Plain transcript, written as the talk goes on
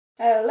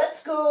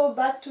Let's go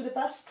back to the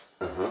past.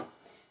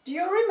 Do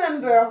you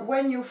remember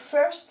when you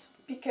first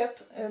pick up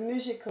a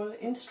musical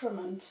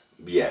instrument?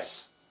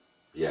 Yes,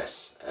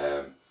 yes.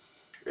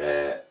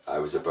 I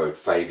was about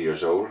 5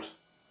 years old,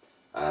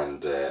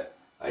 and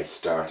I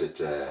started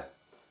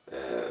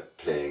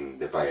playing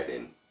the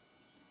violin.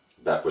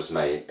 That was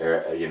my,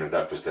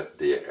 that was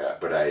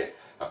but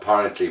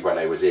apparently when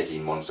I was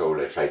 18 months old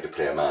I tried to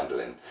play a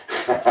mandolin.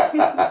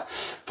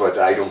 But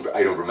I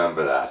don't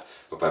remember that,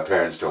 but my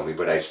parents told me.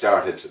 But I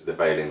started the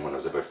violin when I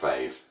was about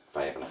five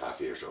and a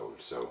half years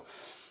old, so,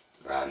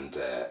 and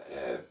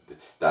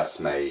that's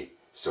my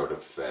sort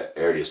of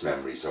earliest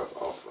memories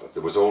of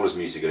there was always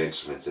musical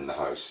instruments in the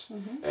house,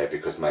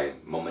 because my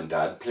mum and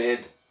dad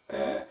played.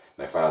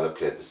 My father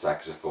played the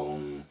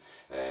saxophone,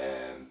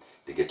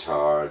 the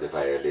guitar, the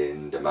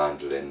violin, the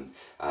mandolin,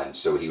 and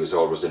so he was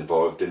always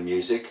involved in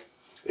music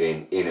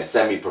in a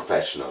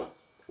semi-professional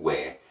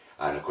way.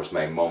 And of course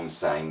my mum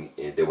sang,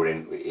 they were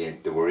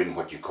in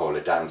what you call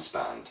a dance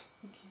band,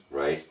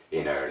 right,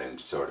 in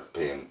Ireland, sort of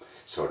playing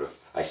sort of,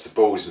 I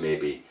suppose,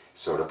 maybe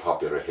sort of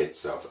popular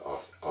hits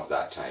of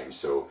that time.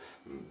 So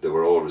there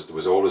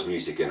was always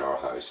music in our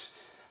house,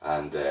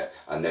 and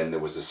then there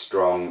was a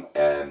strong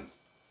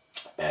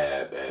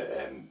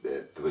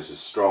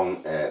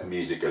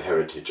musical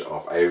heritage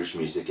of Irish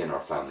music in our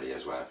family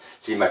as well.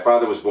 See, my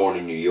father was born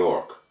in New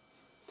York,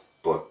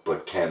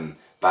 but came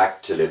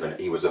back to live in.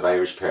 He was of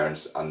Irish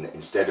parents, and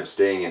instead of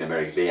staying in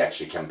America, they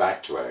actually came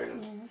back to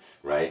Ireland,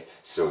 right?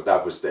 So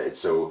that was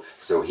so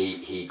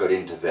he got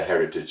into the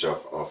heritage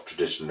of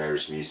traditional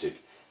Irish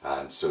music,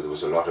 and so there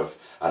was a lot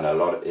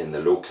in the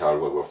locale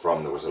where we're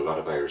from. There was a lot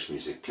of Irish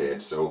music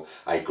played. So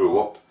I grew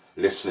up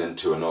listening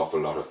to an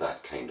awful lot of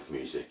that kind of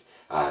music.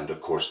 And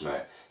of course,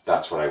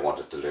 that's what I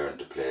wanted to learn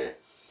to play.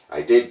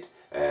 I did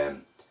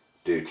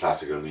do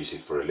classical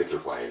music for a little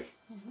while,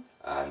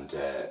 and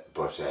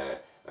but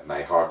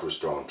my heart was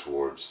drawn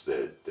towards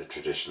the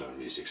traditional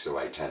music, so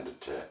I tended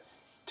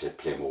to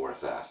play more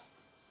of that.